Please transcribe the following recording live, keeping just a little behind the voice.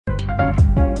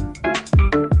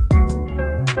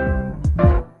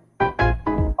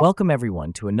Welcome,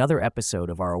 everyone, to another episode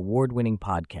of our award-winning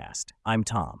podcast. I'm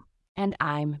Tom. And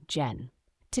I'm Jen.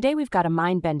 Today we've got a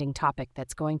mind-bending topic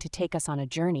that's going to take us on a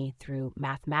journey through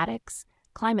mathematics,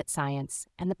 climate science,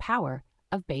 and the power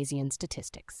of Bayesian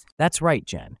statistics. That's right,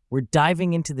 Jen. We're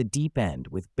diving into the deep end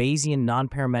with Bayesian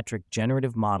nonparametric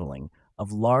generative modeling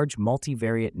of large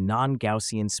multivariate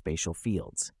non-Gaussian spatial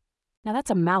fields. Now that's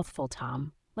a mouthful,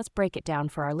 Tom. Let's break it down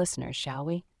for our listeners, shall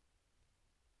we?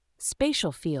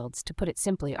 Spatial fields, to put it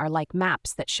simply, are like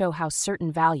maps that show how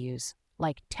certain values,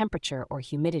 like temperature or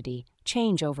humidity,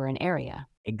 change over an area.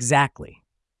 Exactly.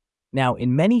 Now,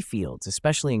 in many fields,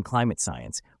 especially in climate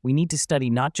science, we need to study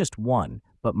not just one,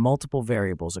 but multiple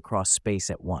variables across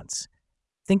space at once.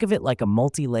 Think of it like a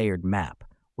multi-layered map,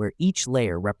 where each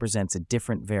layer represents a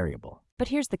different variable. But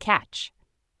here's the catch.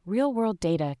 Real-world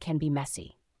data can be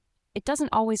messy. It doesn't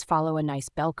always follow a nice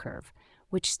bell curve,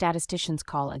 which statisticians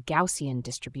call a Gaussian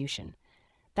distribution.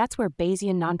 That's where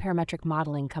Bayesian nonparametric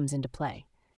modeling comes into play.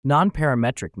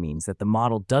 Nonparametric means that the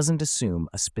model doesn't assume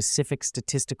a specific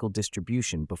statistical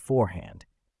distribution beforehand.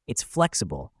 It's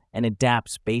flexible and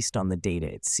adapts based on the data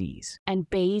it sees. And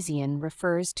Bayesian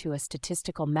refers to a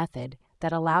statistical method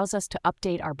that allows us to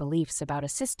update our beliefs about a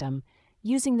system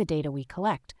using the data we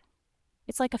collect.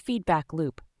 It's like a feedback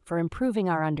loop for improving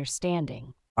our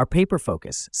understanding. Our paper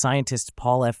focus, scientists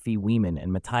Paul F. V. Wieman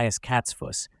and Matthias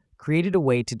Katzfuss, created a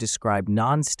way to describe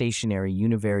non-stationary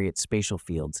univariate spatial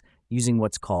fields using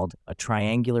what's called a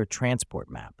triangular transport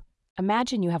map.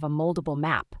 Imagine you have a moldable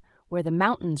map where the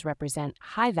mountains represent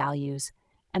high values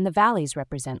and the valleys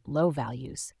represent low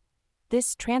values.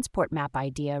 This transport map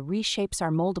idea reshapes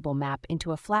our moldable map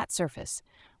into a flat surface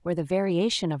where the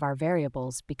variation of our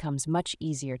variables becomes much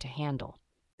easier to handle.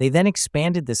 They then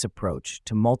expanded this approach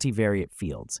to multivariate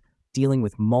fields, dealing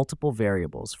with multiple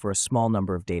variables for a small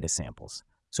number of data samples.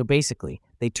 So basically,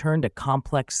 they turned a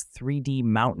complex 3D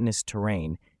mountainous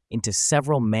terrain into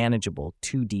several manageable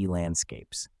 2D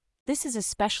landscapes. This is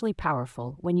especially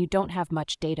powerful when you don't have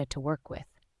much data to work with.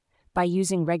 By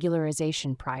using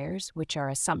regularization priors, which are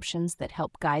assumptions that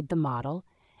help guide the model,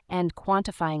 and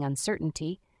quantifying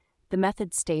uncertainty, the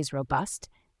method stays robust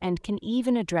and can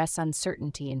even address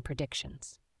uncertainty in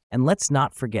predictions. And let's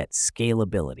not forget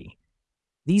scalability.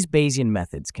 These Bayesian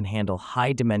methods can handle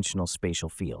high-dimensional spatial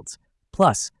fields,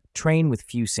 plus train with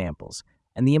few samples,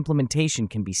 and the implementation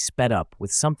can be sped up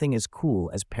with something as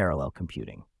cool as parallel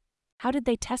computing. How did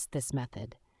they test this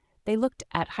method? They looked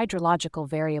at hydrological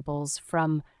variables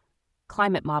from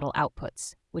climate model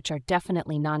outputs, which are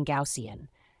definitely non-Gaussian.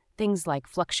 Things like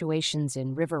fluctuations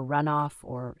in river runoff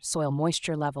or soil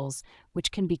moisture levels, which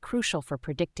can be crucial for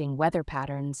predicting weather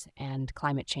patterns and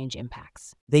climate change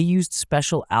impacts. They used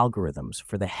special algorithms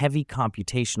for the heavy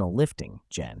computational lifting,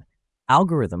 Jen.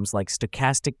 Algorithms like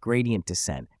stochastic gradient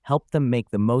descent help them make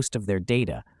the most of their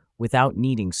data without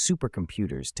needing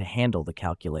supercomputers to handle the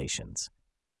calculations.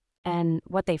 And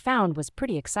what they found was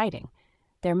pretty exciting.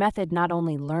 Their method not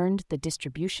only learned the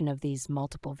distribution of these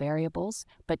multiple variables,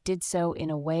 but did so in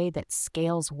a way that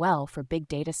scales well for big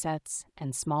data sets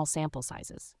and small sample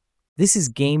sizes. This is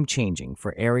game-changing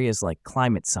for areas like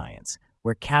climate science,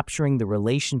 where capturing the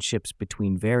relationships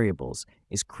between variables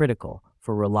is critical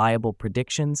for reliable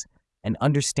predictions and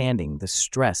understanding the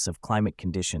stress of climate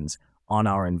conditions on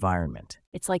our environment.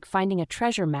 It's like finding a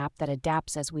treasure map that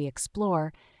adapts as we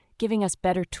explore, giving us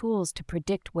better tools to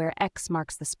predict where X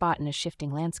marks the spot in a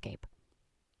shifting landscape.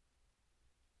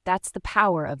 That's the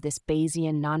power of this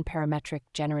Bayesian nonparametric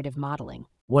generative modeling.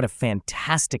 What a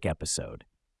fantastic episode!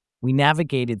 We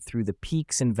navigated through the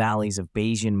peaks and valleys of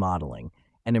Bayesian modeling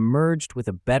and emerged with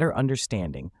a better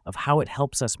understanding of how it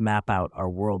helps us map out our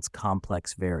world's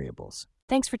complex variables.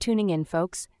 Thanks for tuning in,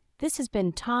 folks. This has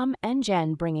been Tom and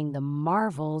Jen bringing the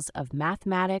marvels of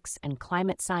mathematics and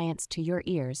climate science to your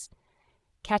ears.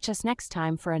 Catch us next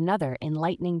time for another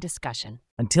enlightening discussion.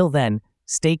 Until then,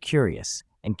 stay curious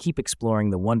and keep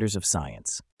exploring the wonders of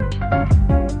science.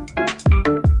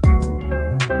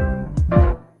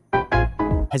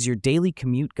 Has your daily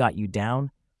commute got you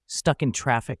down? Stuck in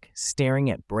traffic,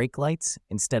 staring at brake lights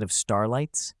instead of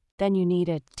starlights? Then you need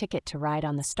a ticket to ride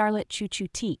on the starlit choo-choo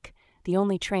teak, the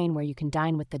only train where you can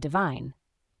dine with the divine.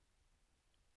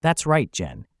 That's right,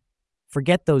 Jen.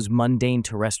 Forget those mundane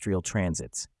terrestrial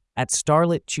transits. At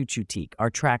Starlit Choo-Choo-Teak, our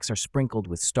tracks are sprinkled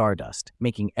with stardust,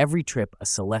 making every trip a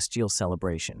celestial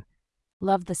celebration.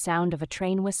 Love the sound of a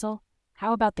train whistle?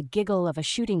 How about the giggle of a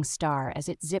shooting star as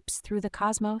it zips through the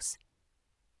cosmos?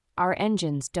 Our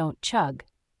engines don't chug.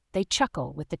 They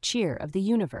chuckle with the cheer of the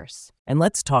universe. And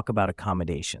let's talk about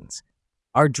accommodations.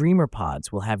 Our dreamer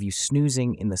pods will have you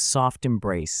snoozing in the soft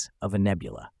embrace of a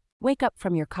nebula. Wake up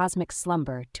from your cosmic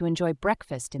slumber to enjoy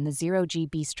breakfast in the zero-G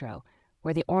bistro,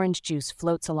 where the orange juice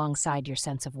floats alongside your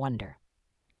sense of wonder.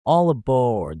 All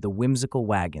aboard the whimsical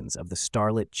wagons of the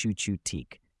starlit choo-choo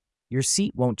teak. Your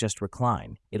seat won't just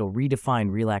recline, it'll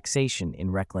redefine relaxation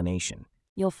in reclination.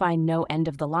 You'll find no end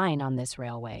of the line on this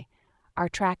railway. Our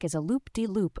track is a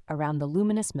loop-de-loop around the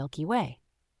luminous Milky Way.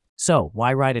 So,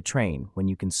 why ride a train when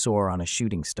you can soar on a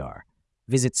shooting star?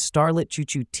 Visit Starlit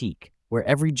Choo-Choo Teak, where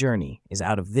every journey is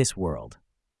out of this world.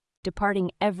 Departing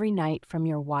every night from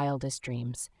your wildest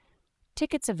dreams.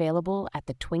 Tickets available at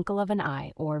the twinkle of an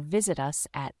eye or visit us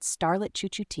at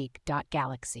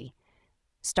starlitchoochooteak.galaxy.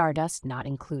 Stardust not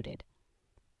included.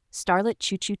 Starlit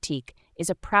Choo-Choo Teak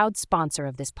is a proud sponsor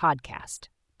of this podcast.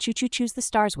 Choo-choo choose the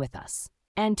stars with us.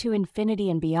 And to infinity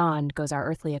and beyond goes our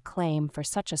earthly acclaim for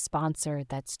such a sponsor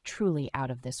that's truly out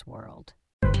of this world.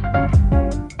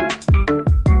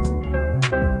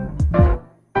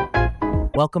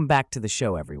 Welcome back to the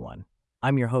show, everyone.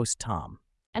 I'm your host, Tom.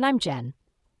 And I'm Jen.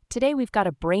 Today we've got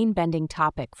a brain-bending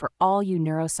topic for all you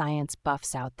neuroscience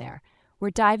buffs out there. We're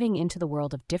diving into the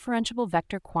world of differentiable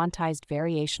vector quantized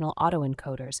variational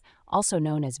autoencoders, also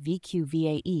known as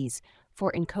VQVAEs,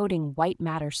 for encoding white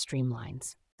matter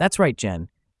streamlines. That's right, Jen.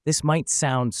 This might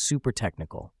sound super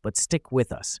technical, but stick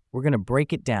with us. We're going to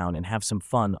break it down and have some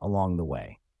fun along the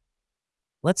way.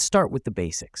 Let's start with the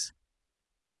basics.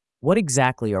 What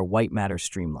exactly are white matter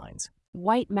streamlines?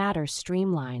 White matter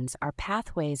streamlines are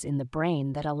pathways in the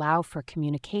brain that allow for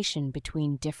communication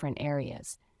between different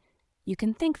areas. You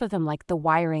can think of them like the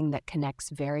wiring that connects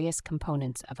various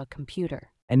components of a computer.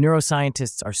 And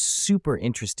neuroscientists are super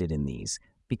interested in these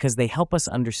because they help us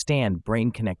understand brain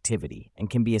connectivity and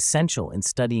can be essential in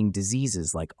studying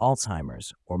diseases like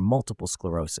Alzheimer's or multiple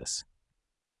sclerosis.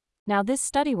 Now, this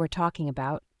study we're talking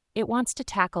about, it wants to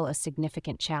tackle a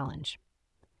significant challenge.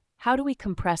 How do we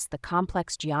compress the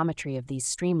complex geometry of these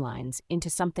streamlines into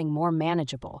something more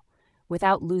manageable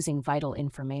without losing vital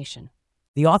information?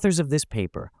 The authors of this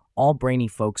paper, all brainy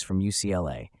folks from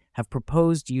UCLA, have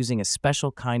proposed using a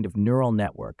special kind of neural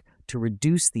network to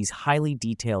reduce these highly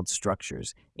detailed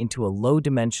structures into a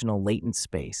low-dimensional latent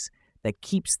space that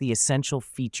keeps the essential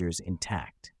features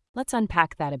intact. Let's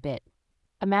unpack that a bit.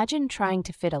 Imagine trying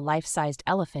to fit a life-sized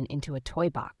elephant into a toy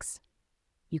box.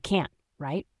 You can't,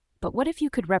 right? But what if you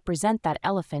could represent that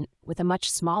elephant with a much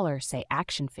smaller, say,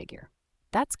 action figure?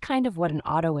 That's kind of what an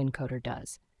autoencoder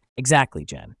does. Exactly,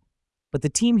 Jen. But the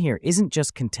team here isn't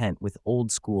just content with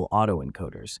old-school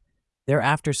autoencoders. They're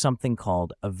after something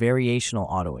called a variational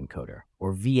autoencoder,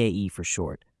 or VAE for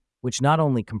short, which not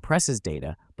only compresses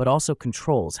data, but also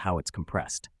controls how it's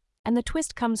compressed. And the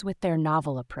twist comes with their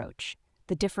novel approach,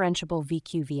 the differentiable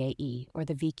VQVAE, or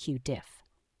the VQ-diff.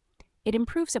 It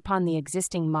improves upon the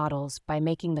existing models by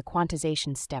making the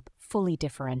quantization step fully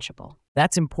differentiable.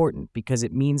 That's important because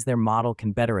it means their model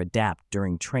can better adapt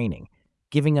during training,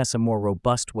 giving us a more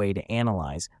robust way to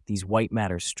analyze these white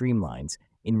matter streamlines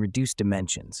in reduced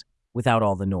dimensions, without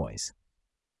all the noise.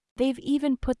 They've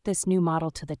even put this new model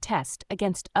to the test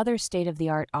against other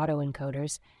state-of-the-art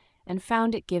autoencoders and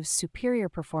found it gives superior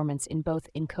performance in both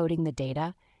encoding the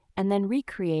data and then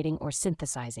recreating or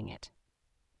synthesizing it.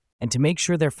 And to make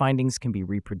sure their findings can be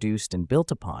reproduced and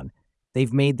built upon,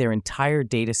 they've made their entire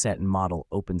dataset and model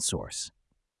open source.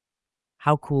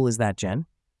 How cool is that, Jen?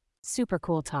 Super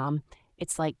cool, Tom.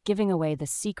 It's like giving away the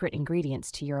secret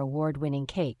ingredients to your award-winning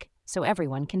cake so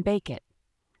everyone can bake it.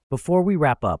 Before we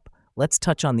wrap up, let's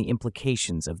touch on the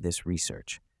implications of this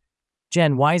research.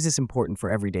 Jen, why is this important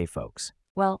for everyday folks?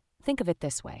 Well, think of it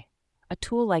this way. A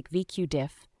tool like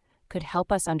VQ-diff could help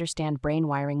us understand brain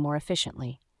wiring more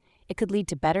efficiently. It could lead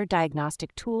to better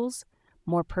diagnostic tools,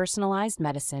 more personalized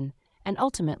medicine, and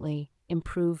ultimately,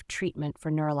 improved treatment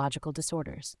for neurological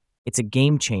disorders. It's a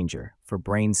game changer for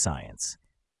brain science.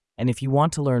 And if you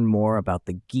want to learn more about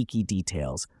the geeky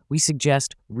details, we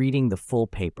suggest reading the full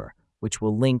paper, which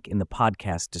we'll link in the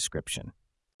podcast description.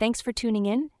 Thanks for tuning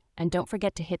in, and don't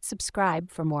forget to hit subscribe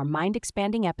for more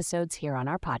mind-expanding episodes here on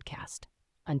our podcast.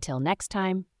 Until next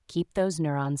time, keep those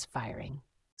neurons firing.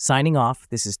 Signing off,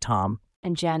 this is Tom.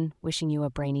 And Jen, wishing you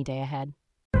a brainy day ahead.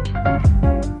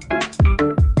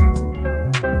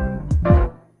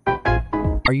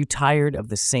 Are you tired of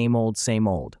the same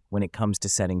old when it comes to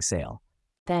setting sail?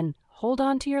 Then hold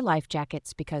on to your life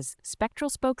jackets because Spectral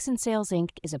Spokes and Sails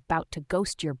Inc. is about to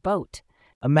ghost your boat.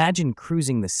 Imagine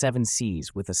cruising the seven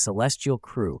seas with a celestial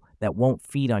crew that won't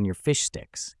feed on your fish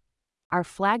sticks. Our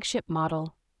flagship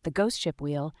model, the Ghost Ship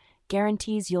Wheel,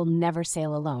 guarantees you'll never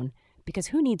sail alone because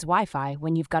who needs Wi-Fi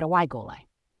when you've got a Y-Golai?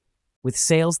 With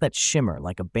sails that shimmer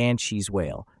like a banshee's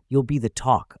wail, you'll be the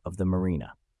talk of the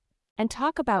marina. And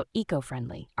talk about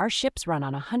eco-friendly. Our ships run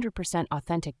on 100%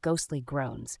 authentic ghostly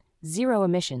groans. Zero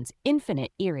emissions,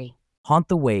 infinite eerie. Haunt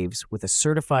the waves with a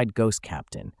certified ghost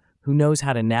captain who knows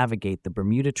how to navigate the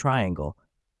Bermuda Triangle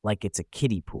like it's a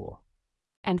kiddie pool.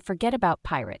 And forget about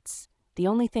pirates. The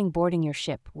only thing boarding your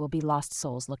ship will be lost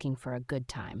souls looking for a good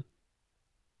time.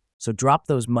 So drop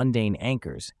those mundane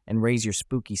anchors and raise your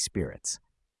spooky spirits.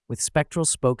 With spectral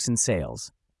spokes and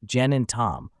sails, Jen and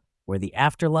Tom, where the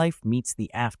afterlife meets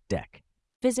the aft deck.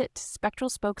 Visit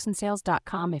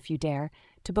spectralspokesandsails.com if you dare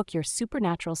to book your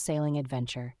supernatural sailing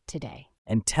adventure today.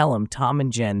 And tell them Tom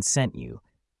and Jen sent you.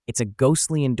 It's a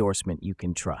ghostly endorsement you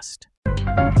can trust.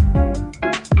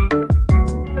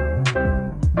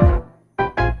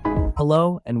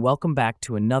 Hello, and welcome back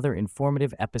to another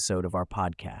informative episode of our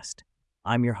podcast.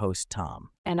 I'm your host, Tom.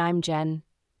 And I'm Jen.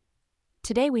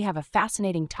 Today we have a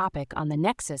fascinating topic on the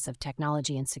nexus of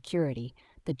technology and security,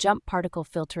 the jump particle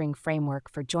filtering framework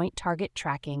for joint target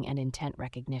tracking and intent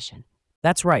recognition.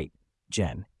 That's right,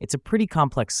 Jen. It's a pretty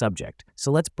complex subject,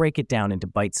 so let's break it down into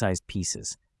bite-sized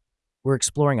pieces. We're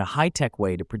exploring a high-tech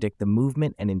way to predict the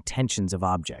movement and intentions of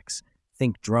objects.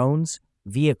 Think drones,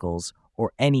 vehicles,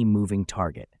 or any moving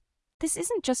target. This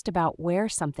isn't just about where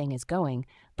something is going,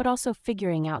 but also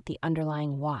figuring out the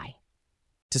underlying why.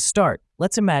 To start,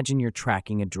 let's imagine you're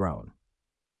tracking a drone.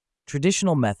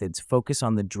 Traditional methods focus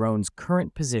on the drone's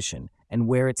current position and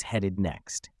where it's headed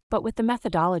next. But with the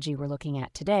methodology we're looking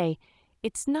at today,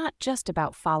 it's not just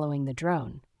about following the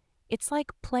drone. It's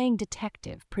like playing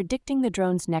detective, predicting the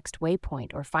drone's next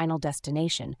waypoint or final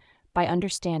destination by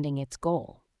understanding its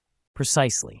goal.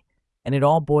 Precisely, and it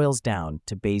all boils down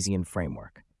to Bayesian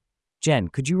framework. Jen,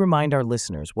 could you remind our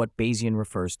listeners what Bayesian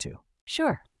refers to?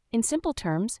 Sure. In simple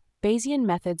terms, Bayesian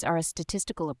methods are a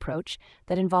statistical approach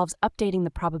that involves updating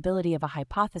the probability of a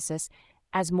hypothesis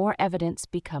as more evidence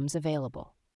becomes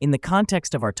available. In the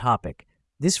context of our topic,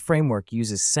 this framework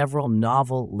uses several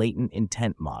novel latent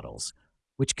intent models,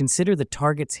 which consider the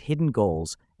target's hidden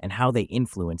goals and how they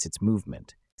influence its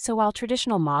movement. So while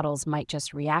traditional models might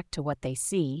just react to what they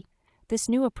see, this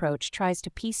new approach tries to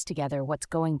piece together what's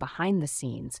going behind the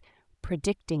scenes,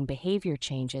 predicting behavior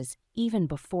changes even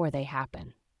before they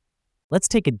happen. Let's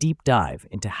take a deep dive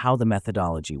into how the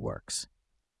methodology works.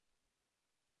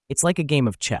 It's like a game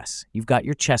of chess. You've got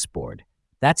your chessboard.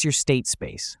 That's your state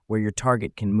space, where your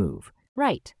target can move.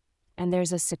 Right. And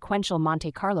there's a sequential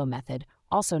Monte Carlo method,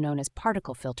 also known as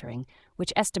particle filtering,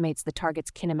 which estimates the target's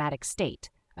kinematic state,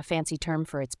 a fancy term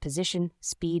for its position,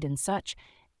 speed, and such,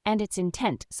 and its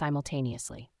intent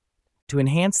simultaneously. To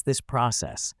enhance this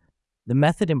process, the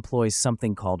method employs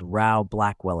something called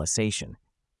Rao-Blackwellisation.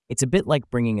 It's a bit like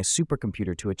bringing a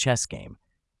supercomputer to a chess game.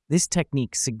 This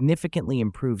technique significantly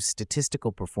improves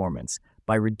statistical performance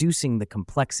by reducing the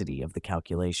complexity of the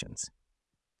calculations.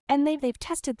 And they've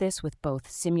tested this with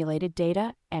both simulated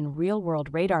data and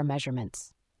real-world radar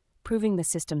measurements, proving the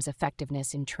system's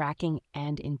effectiveness in tracking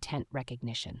and intent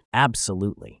recognition.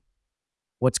 Absolutely.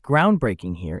 What's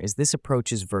groundbreaking here is this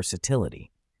approach's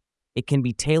versatility. It can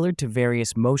be tailored to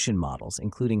various motion models,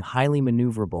 including highly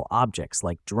maneuverable objects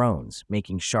like drones,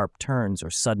 making sharp turns or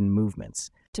sudden movements.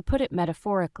 To put it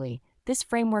metaphorically, this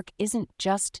framework isn't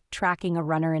just tracking a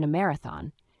runner in a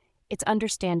marathon. It's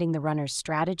understanding the runner's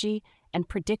strategy and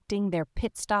predicting their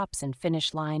pit stops and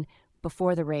finish line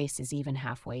before the race is even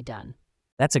halfway done.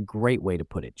 That's a great way to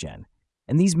put it, Jen.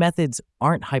 And these methods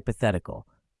aren't hypothetical.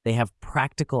 They have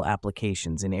practical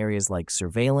applications in areas like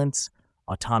surveillance,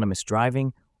 autonomous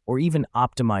driving, or even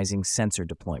optimizing sensor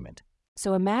deployment.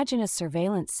 So imagine a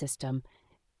surveillance system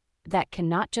that can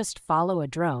not just follow a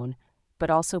drone, but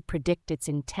also predict its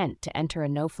intent to enter a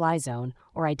no-fly zone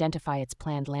or identify its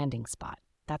planned landing spot.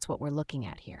 That's what we're looking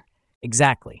at here.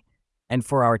 Exactly. And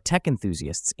for our tech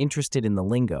enthusiasts interested in the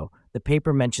lingo, the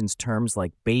paper mentions terms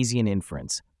like Bayesian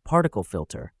inference, particle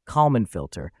filter, Kalman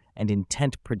filter, and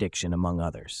intent prediction, among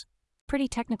others. Pretty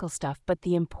technical stuff, but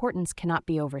the importance cannot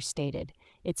be overstated.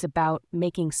 It's about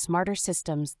making smarter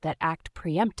systems that act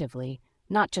preemptively,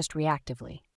 not just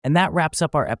reactively. And that wraps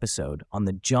up our episode on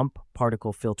the jump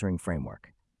particle filtering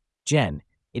framework. Jen,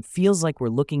 it feels like we're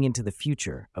looking into the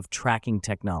future of tracking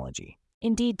technology.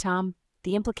 Indeed, Tom.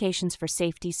 The implications for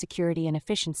safety, security, and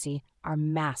efficiency are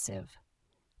massive.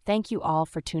 Thank you all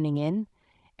for tuning in,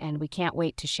 and we can't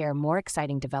wait to share more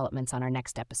exciting developments on our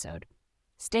next episode.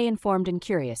 Stay informed and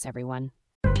curious, everyone.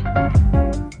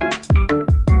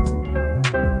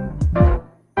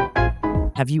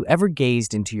 Have you ever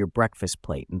gazed into your breakfast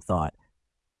plate and thought,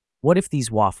 what if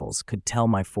these waffles could tell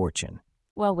my fortune?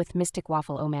 Well, with Mystic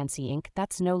Waffle Omancy Inc.,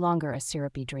 that's no longer a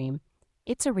syrupy dream.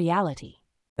 It's a reality.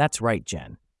 That's right,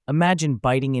 Jen. Imagine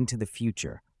biting into the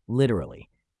future, Literally.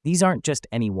 These aren't just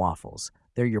any waffles.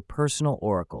 They're your personal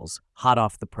oracles, hot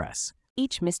off the press.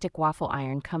 Each mystic waffle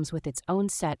iron comes with its own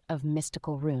set of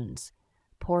mystical runes.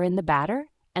 Pour in the batter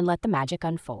and let the magic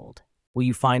unfold. Will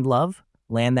you find love?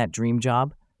 Land that dream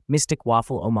job? Mystic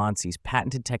Waffle Omansi's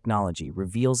patented technology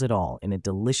reveals it all in a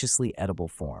deliciously edible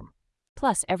form.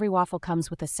 Plus, every waffle comes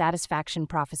with a satisfaction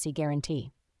prophecy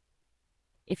guarantee.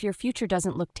 If your future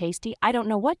doesn't look tasty, I don't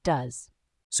know what does.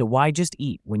 So why just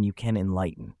eat when you can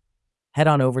enlighten? Head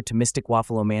on over to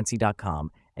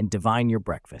mysticwaffleomancy.com and divine your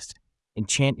breakfast.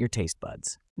 Enchant your taste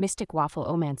buds. Mystic Waffle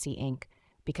Omancy Inc.,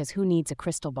 because who needs a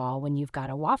crystal ball when you've got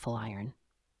a waffle iron?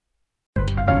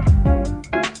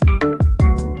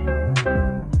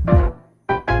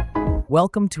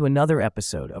 Welcome to another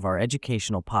episode of our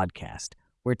educational podcast,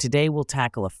 where today we'll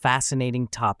tackle a fascinating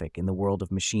topic in the world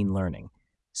of machine learning,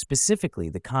 specifically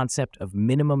the concept of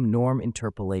minimum norm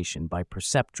interpolation by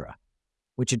perceptra,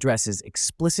 which addresses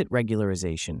explicit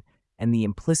regularization and the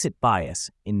implicit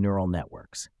bias in neural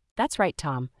networks. That's right,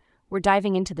 Tom. We're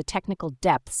diving into the technical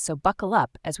depths, so buckle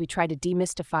up as we try to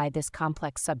demystify this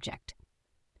complex subject.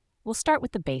 We'll start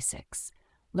with the basics,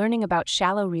 learning about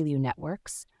shallow ReLU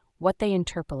networks, what they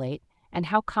interpolate, and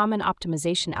how common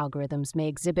optimization algorithms may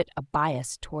exhibit a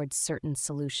bias towards certain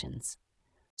solutions.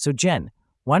 So Jen,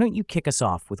 why don't you kick us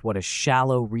off with what a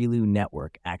shallow ReLU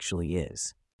network actually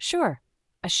is? Sure.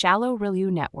 A shallow ReLU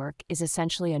network is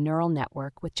essentially a neural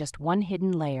network with just one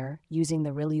hidden layer using the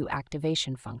ReLU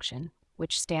activation function,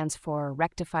 which stands for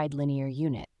rectified linear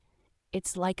unit.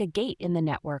 It's like a gate in the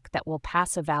network that will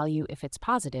pass a value if it's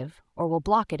positive or will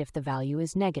block it if the value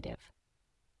is negative.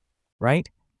 Right?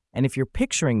 And if you're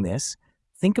picturing this,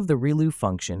 think of the ReLU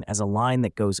function as a line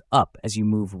that goes up as you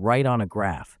move right on a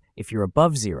graph if you're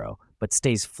above zero, but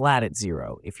stays flat at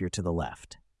zero if you're to the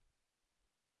left.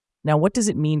 Now, what does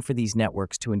it mean for these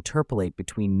networks to interpolate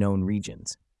between known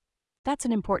regions? That's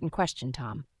an important question,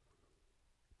 Tom.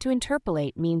 To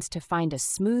interpolate means to find a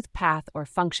smooth path or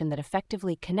function that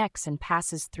effectively connects and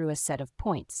passes through a set of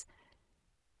points.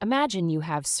 Imagine you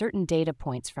have certain data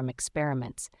points from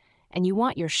experiments, and you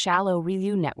want your shallow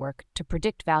ReLU network to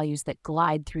predict values that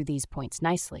glide through these points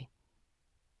nicely.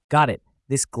 Got it.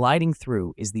 This gliding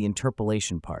through is the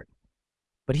interpolation part.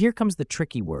 But here comes the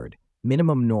tricky word,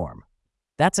 minimum norm.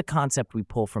 That's a concept we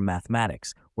pull from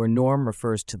mathematics, where norm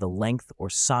refers to the length or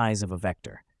size of a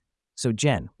vector. So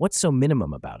Jen, what's so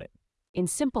minimum about it? In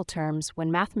simple terms,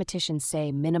 when mathematicians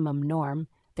say minimum norm,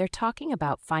 they're talking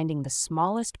about finding the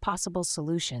smallest possible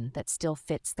solution that still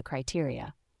fits the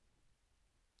criteria.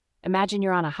 Imagine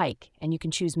you're on a hike and you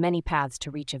can choose many paths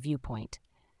to reach a viewpoint.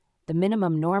 The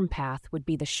minimum norm path would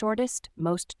be the shortest,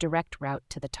 most direct route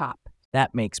to the top.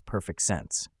 That makes perfect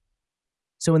sense.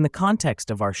 So in the context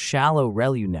of our shallow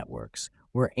ReLU networks,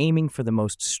 we're aiming for the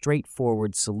most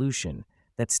straightforward solution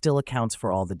that still accounts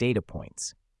for all the data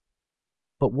points.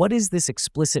 But what is this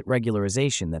explicit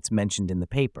regularization that's mentioned in the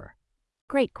paper?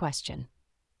 Great question.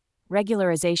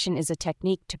 Regularization is a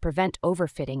technique to prevent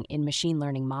overfitting in machine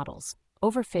learning models.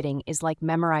 Overfitting is like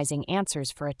memorizing answers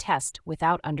for a test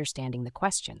without understanding the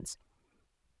questions.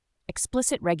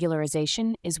 Explicit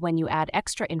regularization is when you add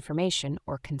extra information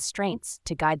or constraints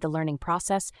to guide the learning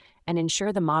process and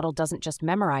ensure the model doesn't just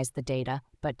memorize the data,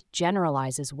 but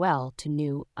generalizes well to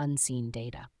new, unseen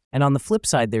data. And on the flip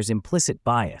side, there's implicit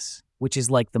bias, which is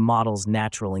like the model's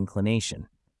natural inclination.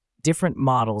 Different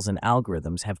models and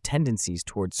algorithms have tendencies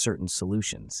towards certain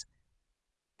solutions.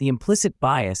 The implicit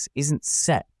bias isn't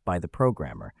set by the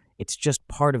programmer, it's just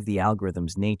part of the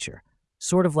algorithm's nature,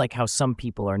 sort of like how some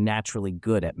people are naturally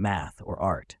good at math or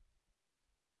art.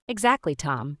 Exactly,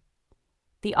 Tom.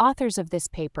 The authors of this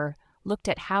paper looked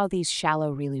at how these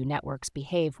shallow ReLU networks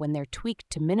behave when they're tweaked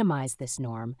to minimize this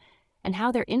norm, and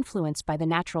how they're influenced by the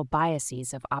natural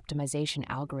biases of optimization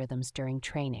algorithms during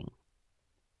training.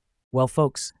 Well,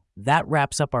 folks, that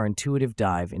wraps up our intuitive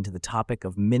dive into the topic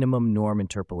of minimum norm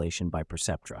interpolation by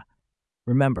perceptra.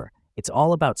 Remember, it's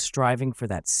all about striving for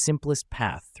that simplest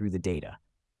path through the data,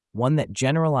 one that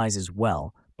generalizes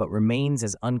well but remains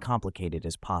as uncomplicated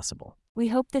as possible. We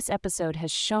hope this episode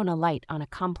has shone a light on a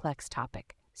complex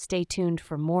topic. Stay tuned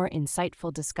for more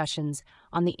insightful discussions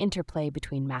on the interplay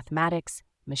between mathematics,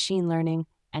 machine learning,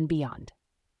 and beyond.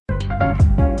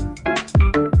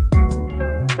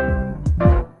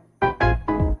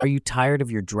 Are you tired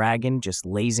of your dragon just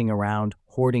lazing around,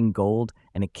 hoarding gold,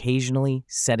 and occasionally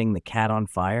setting the cat on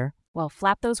fire? Well,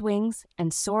 flap those wings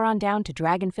and soar on down to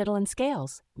Dragon Fiddle and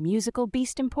Scales, Musical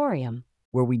Beast Emporium.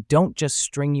 Where we don't just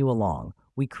string you along,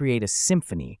 we create a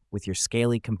symphony with your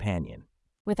scaly companion.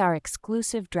 With our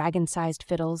exclusive dragon-sized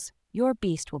fiddles, your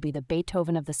beast will be the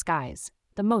Beethoven of the skies,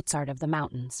 the Mozart of the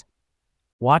mountains.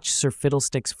 Watch Sir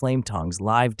Fiddlestick's Flametongue's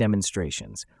live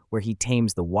demonstrations, where he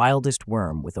tames the wildest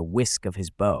worm with a whisk of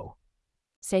his bow.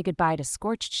 Say goodbye to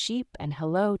scorched sheep and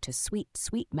hello to sweet,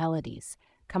 sweet melodies.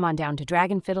 Come on down to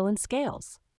Dragon Fiddle and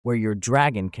Scales, Where your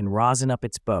dragon can rosin up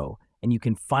its bow and you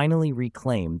can finally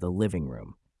reclaim the living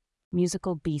room.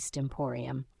 Musical Beast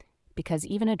Emporium, because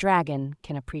even a dragon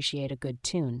can appreciate a good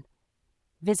tune.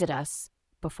 Visit us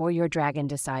before your dragon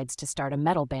decides to start a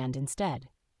metal band instead.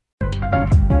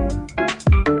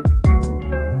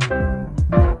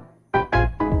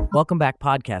 Welcome back,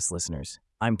 podcast listeners.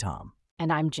 I'm Tom.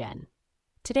 And I'm Jen.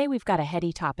 Today we've got a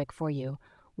heady topic for you,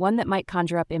 one that might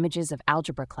conjure up images of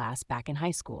algebra class back in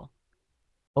high school.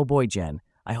 Oh boy, Jen,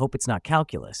 I hope it's not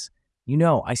calculus. You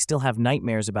know, I still have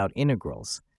nightmares about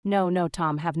integrals. No,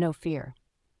 Tom, have no fear.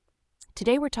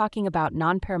 Today we're talking about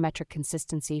nonparametric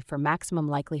consistency for maximum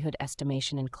likelihood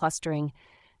estimation and clustering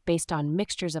based on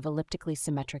mixtures of elliptically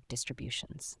symmetric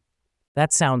distributions.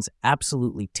 That sounds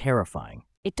absolutely terrifying.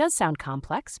 It does sound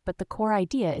complex, but the core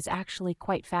idea is actually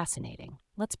quite fascinating.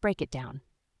 Let's break it down.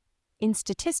 In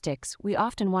statistics, we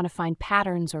often want to find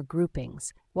patterns or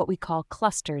groupings, what we call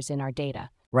clusters in our data.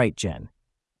 Right, Jen.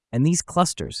 And these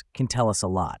clusters can tell us a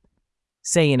lot.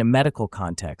 Say, in a medical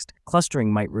context,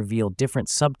 clustering might reveal different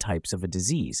subtypes of a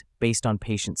disease based on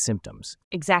patient symptoms.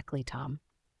 Exactly, Tom.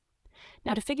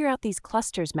 Now, to figure out these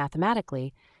clusters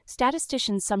mathematically,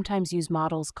 statisticians sometimes use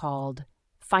models called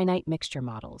finite mixture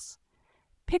models.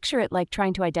 Picture it like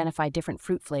trying to identify different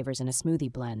fruit flavors in a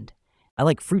smoothie blend. I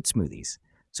like fruit smoothies,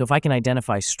 so if I can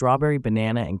identify strawberry,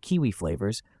 banana, and kiwi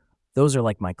flavors, those are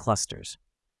like my clusters.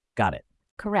 Got it.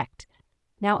 Correct.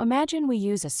 Now imagine we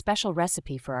use a special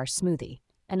recipe for our smoothie,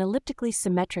 an elliptically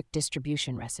symmetric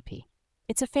distribution recipe.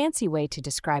 It's a fancy way to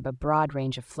describe a broad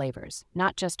range of flavors,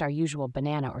 not just our usual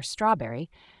banana or strawberry,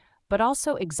 but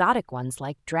also exotic ones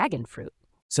like dragon fruit.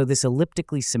 So this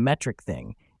elliptically symmetric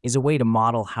thing is a way to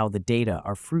model how the data,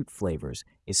 our fruit flavors,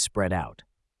 is spread out.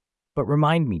 But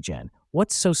remind me, Jen,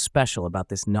 what's so special about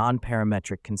this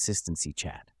non-parametric consistency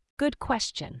chat? Good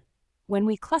question. When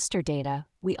we cluster data,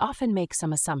 we often make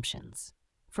some assumptions.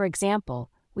 For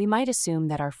example, we might assume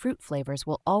that our fruit flavors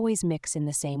will always mix in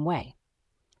the same way.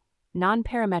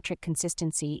 Non-parametric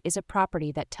consistency is a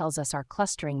property that tells us our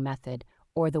clustering method,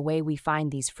 or the way we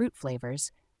find these fruit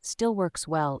flavors, still works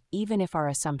well even if our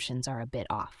assumptions are a bit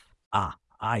off. Ah,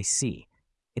 I see.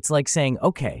 It's like saying,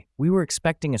 okay, we were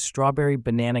expecting a strawberry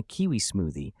banana kiwi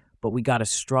smoothie, but we got a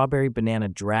strawberry banana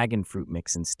dragon fruit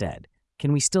mix instead.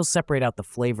 Can we still separate out the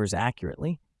flavors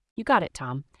accurately? You got it,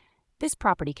 Tom. This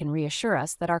property can reassure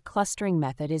us that our clustering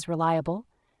method is reliable.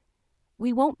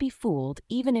 We won't be fooled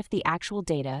even if the actual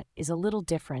data is a little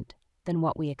different than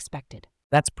what we expected.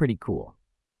 That's pretty cool.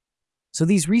 So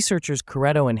these researchers,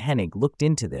 Coretto and Hennig, looked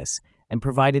into this and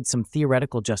provided some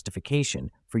theoretical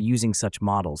justification for using such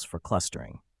models for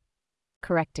clustering.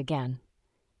 Correct again.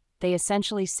 They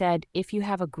essentially said if you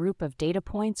have a group of data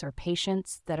points or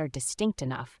patients that are distinct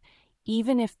enough,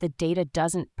 even if the data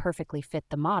doesn't perfectly fit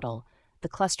the model, the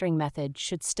clustering method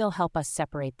should still help us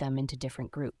separate them into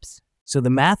different groups. So the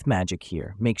math magic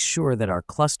here makes sure that our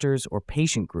clusters or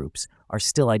patient groups are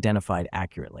still identified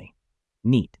accurately.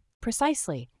 Neat.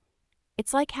 Precisely.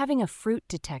 It's like having a fruit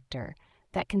detector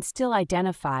that can still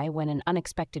identify when an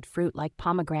unexpected fruit like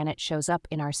pomegranate shows up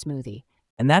in our smoothie.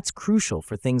 And that's crucial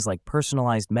for things like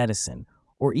personalized medicine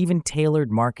or even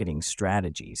tailored marketing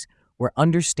strategies, where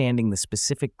understanding the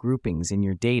specific groupings in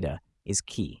your data is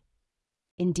key.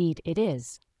 Indeed, it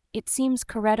is. It seems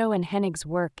Coretto and Hennig's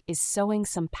work is sowing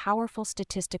some powerful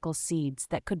statistical seeds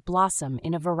that could blossom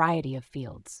in a variety of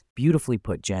fields. Beautifully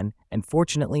put, Jen. And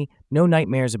fortunately, no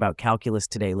nightmares about calculus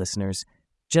today, listeners.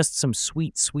 Just some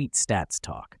sweet, sweet stats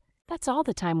talk. That's all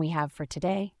the time we have for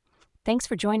today. Thanks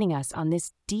for joining us on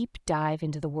this deep dive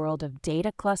into the world of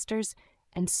data clusters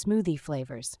and smoothie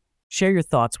flavors. Share your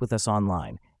thoughts with us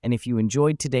online, and if you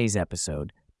enjoyed today's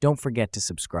episode, don't forget to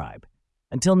subscribe.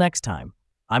 Until next time,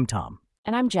 I'm Tom.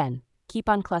 And I'm Jen. Keep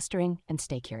on clustering and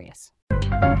stay curious.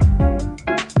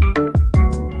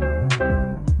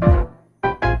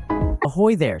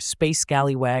 Ahoy there, space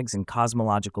scallywags and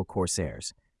cosmological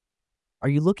corsairs. Are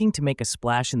you looking to make a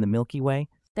splash in the Milky Way?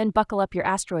 Then buckle up your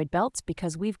asteroid belts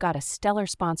because we've got a stellar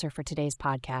sponsor for today's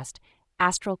podcast,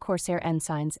 Astral Corsair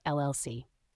Ensigns, LLC.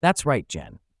 That's right,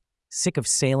 Jen. Sick of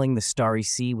sailing the starry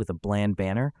sea with a bland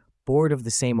banner? Bored of the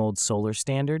same old solar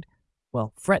standard?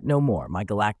 Well, fret no more, my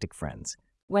galactic friends.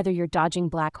 Whether you're dodging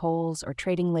black holes or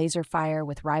trading laser fire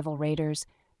with rival raiders,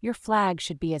 your flag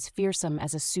should be as fearsome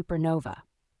as a supernova.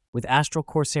 With Astral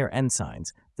Corsair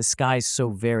Ensigns, the sky's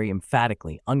so very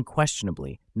emphatically,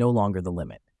 unquestionably, no longer the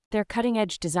limit. Their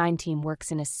cutting-edge design team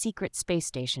works in a secret space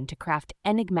station to craft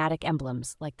enigmatic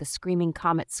emblems like the Screaming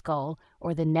Comet Skull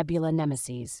or the Nebula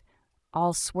Nemesis,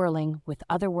 all swirling with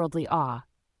otherworldly awe.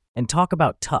 And talk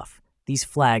about tough. These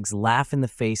flags laugh in the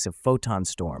face of photon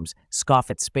storms,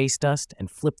 scoff at space dust, and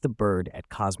flip the bird at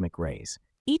cosmic rays.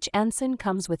 Each ensign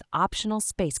comes with optional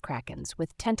space krakens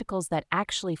with tentacles that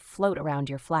actually float around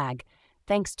your flag,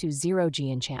 thanks to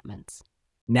zero-G enchantments.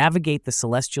 Navigate the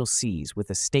celestial seas with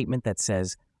a statement that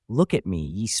says, "Look at me,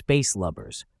 ye space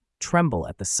lubbers. Tremble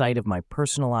at the sight of my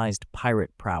personalized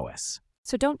pirate prowess."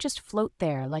 So don't just float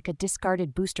there like a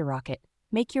discarded booster rocket.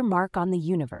 Make your mark on the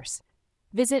universe.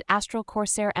 Visit Astral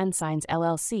Corsair Ensigns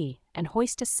LLC and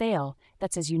hoist a sail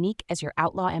that's as unique as your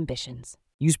outlaw ambitions.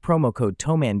 Use promo code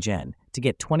TOMANGEN to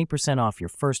get 20% off your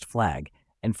first flag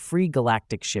and free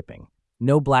galactic shipping.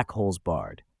 No black holes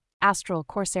barred. Astral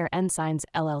Corsair Ensigns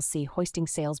LLC, hoisting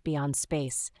sails beyond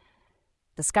space.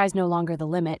 The sky's no longer the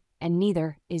limit, and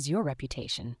neither is your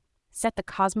reputation. Set the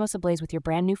cosmos ablaze with your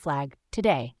brand new flag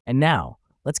today. And now,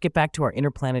 let's get back to our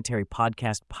interplanetary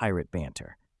podcast pirate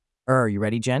banter. You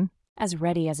ready, Jen? As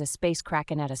ready as a space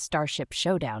kraken at a starship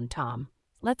showdown, Tom.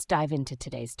 Let's dive into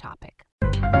today's topic.